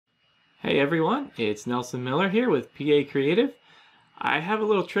Hey everyone, it's Nelson Miller here with PA Creative. I have a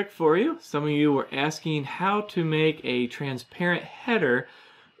little trick for you. Some of you were asking how to make a transparent header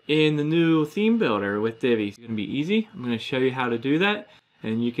in the new theme builder with Divi. It's going to be easy. I'm going to show you how to do that,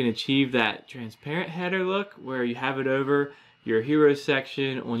 and you can achieve that transparent header look where you have it over your hero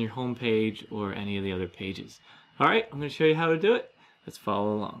section on your home page or any of the other pages. Alright, I'm going to show you how to do it. Let's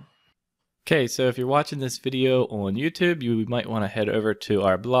follow along. Okay, so if you're watching this video on YouTube, you might want to head over to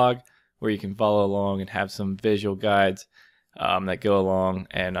our blog where you can follow along and have some visual guides that go along.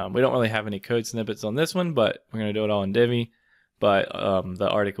 And we don't really have any code snippets on this one, but we're going to do it all in Divi. But the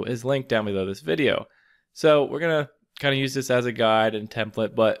article is linked down below this video. So we're going to kind of use this as a guide and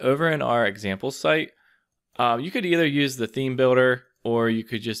template. But over in our example site, you could either use the theme builder or you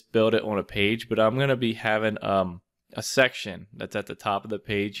could just build it on a page. But I'm going to be having a section that's at the top of the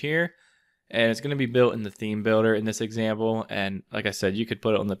page here. And it's going to be built in the theme builder in this example. And like I said, you could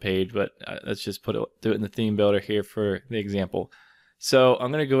put it on the page, but let's just do it in the theme builder here for the example. So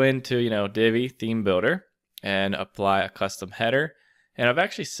I'm going to go into, Divi Theme Builder and apply a custom header. And I've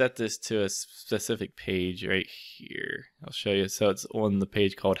actually set this to a specific page right here. I'll show you. So it's on the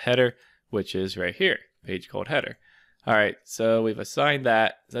page called header, which is right here, page called header. All right, so we've assigned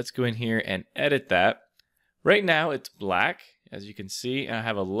that. Let's go in here and edit that. Right now it's black, as you can see, and I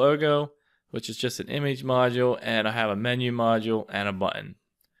have a logo, which is just an image module, and I have a menu module and a button.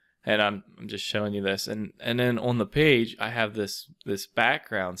 And I'm just showing you this. And then on the page, I have this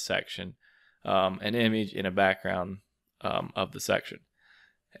background section, an image in a background of the section.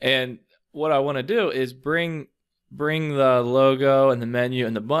 And what I want to do is bring the logo and the menu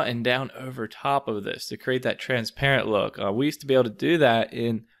and the button down over top of this to create that transparent look. We used to be able to do that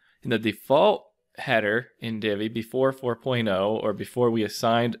in the default header in Divi before 4.0 or before we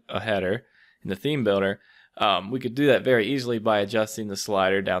assigned a header in the theme builder. We could do that very easily by adjusting the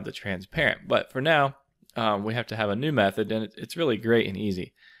slider down to transparent. But for now, we have to have a new method, and it's really great and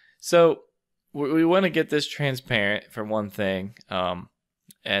easy. So we want to get this transparent for one thing,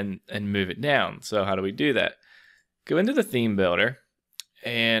 and move it down. So how do we do that? Go into the theme builder,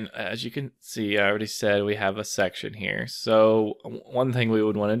 and as you can see, I already said we have a section here. So one thing we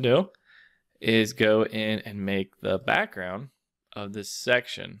would want to do is go in and make the background of this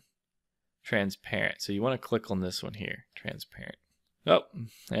section transparent. So you want to click on this one here, transparent. Oh,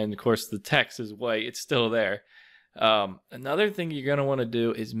 and of course the text is white, it's still there. Another thing you're going to want to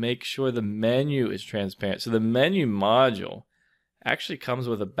do is make sure the menu is transparent. So the menu module actually comes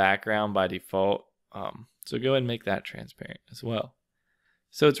with a background by default. So go ahead and make that transparent as well.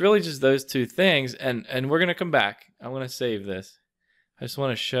 So it's really just those two things, and we're going to come back. I'm going to save this. I just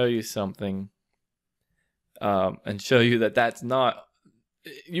want to show you something and show you that that's not.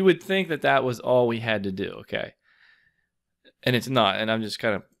 You would think that that was all we had to do, okay? And it's not, and I'm just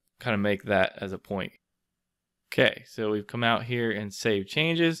kind of make that as a point. Okay, so we've come out here and save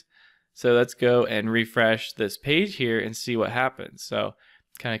changes. So let's go and refresh this page here and see what happens. So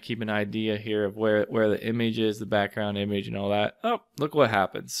kind of keep an idea here of where the image is, the background image and all that. Oh, look what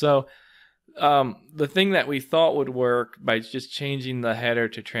happens. So the thing that we thought would work by just changing the header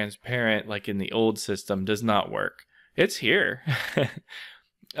to transparent like in the old system does not work. It's here.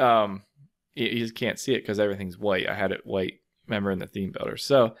 You just can't see it because everything's white. I had it white, remember, in the theme builder.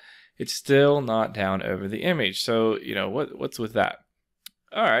 So it's still not down over the image. So, what's with that?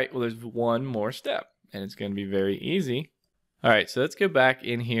 All right, well, there's one more step, and it's going to be very easy. All right, so let's go back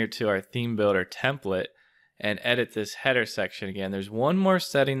in here to our theme builder template and edit this header section again. There's one more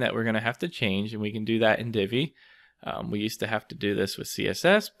setting that we're going to have to change, and we can do that in Divi. We used to have to do this with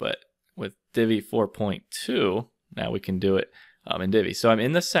CSS, but with Divi 4.2, now we can do it in Divi. So I'm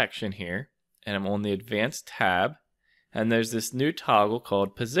in the section here, and I'm on the Advanced tab, and there's this new toggle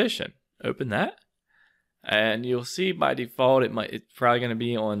called Position. Open that, and you'll see by default it's probably going to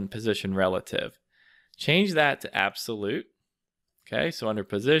be on Position Relative. Change that to Absolute. Okay, so under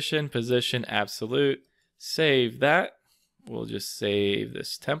Position, Absolute, save that. We'll just save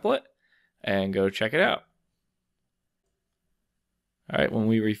this template and go check it out. All right, when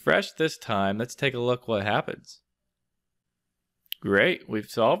we refresh this time, let's take a look what happens. Great, we've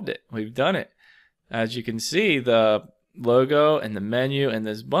solved it. We've done it. As you can see, the logo and the menu and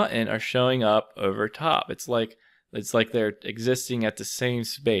this button are showing up over top. It's like they're existing at the same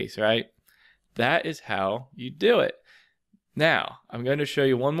space, right? That is how you do it. Now, I'm going to show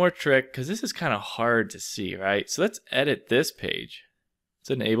you one more trick because this is kind of hard to see, right? So let's edit this page.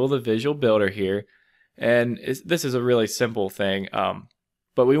 Let's enable the visual builder here. And this is a really simple thing,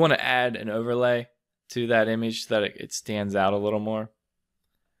 but we want to add an overlay to that image so that it stands out a little more.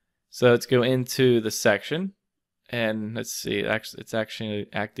 So let's go into the section And let's see, it's actually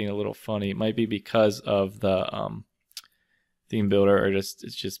acting a little funny. It might be because of the theme builder, or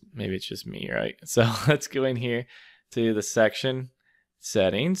maybe it's just me, right? So let's go in here to the section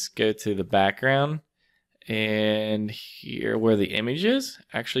settings, go to the background, and here where the image is,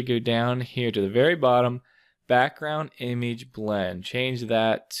 actually go down here to the very bottom, background image blend, change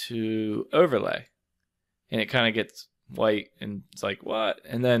that to overlay, and it kind of gets white and it's like, what?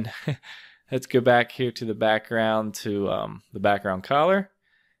 And then let's go back here to the background, to the background color,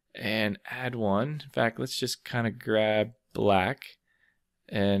 and add one. In fact, let's just kind of grab black,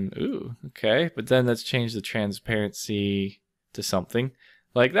 and ooh, okay, but then let's change the transparency to something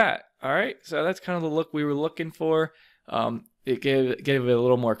like that. All right, so that's kind of the look we were looking for. It gave it a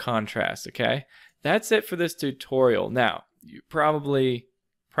little more contrast. Okay, that's it for this tutorial. Now you're probably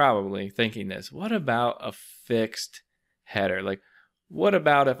thinking this, what about a fixed header? Like, what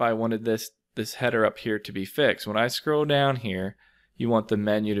about if I wanted this header up here to be fixed? When I scroll down here, you want the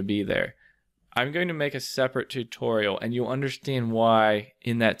menu to be there. I'm going to make a separate tutorial, and you'll understand why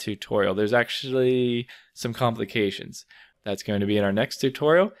in that tutorial. There's actually some complications. That's going to be in our next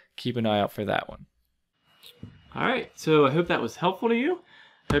tutorial. Keep an eye out for that one. All right, so I hope that was helpful to you.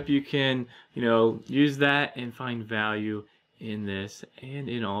 Hope you can, use that and find value in this and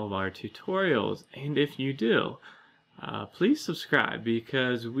in all of our tutorials. And if you do, please subscribe,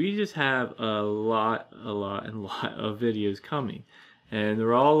 because we just have a lot of videos coming. And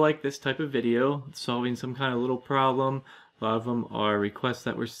they're all like this type of video, solving some kind of little problem. A lot of them are requests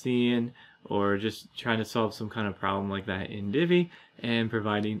that we're seeing, or just trying to solve some kind of problem like that in Divi and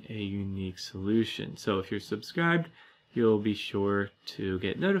providing a unique solution. So if you're subscribed, you'll be sure to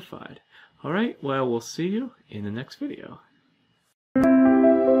get notified. All right, well, we'll see you in the next video.